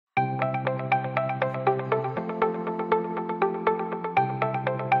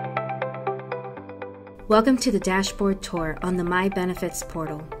Welcome to the dashboard tour on the MyBenefits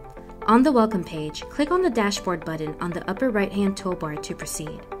Portal. On the Welcome page, click on the Dashboard button on the upper right-hand toolbar to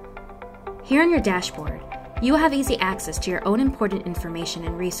proceed. Here on your dashboard, you will have easy access to your own important information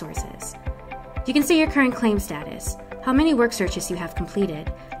and resources. You can see your current claim status, how many work searches you have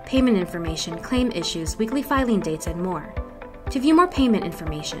completed, payment information, claim issues, weekly filing dates, and more. To view more payment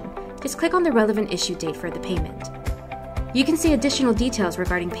information, just click on the relevant issue date for the payment. You can see additional details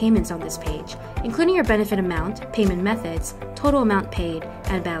regarding payments on this page, including your benefit amount, payment methods, total amount paid,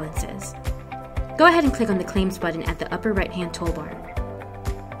 and balances. Go ahead and click on the Claims button at the upper right-hand toolbar.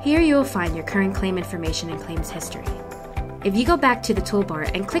 Here you will find your current claim information and claims history. If you go back to the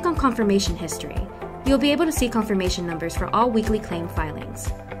toolbar and click on Confirmation History, you'll be able to see confirmation numbers for all weekly claim filings.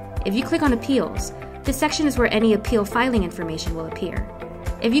 If you click on Appeals, this section is where any appeal filing information will appear.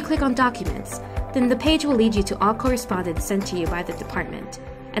 If you click on Documents, then the page will lead you to all correspondence sent to you by the department,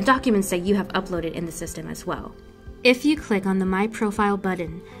 and documents that you have uploaded in the system as well. If you click on the My Profile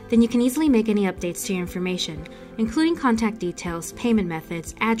button, then you can easily make any updates to your information, including contact details, payment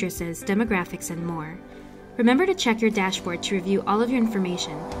methods, addresses, demographics, and more. Remember to check your dashboard to review all of your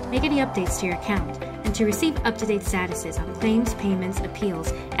information, make any updates to your account, and to receive up-to-date statuses on claims, payments,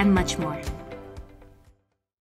 appeals, and much more.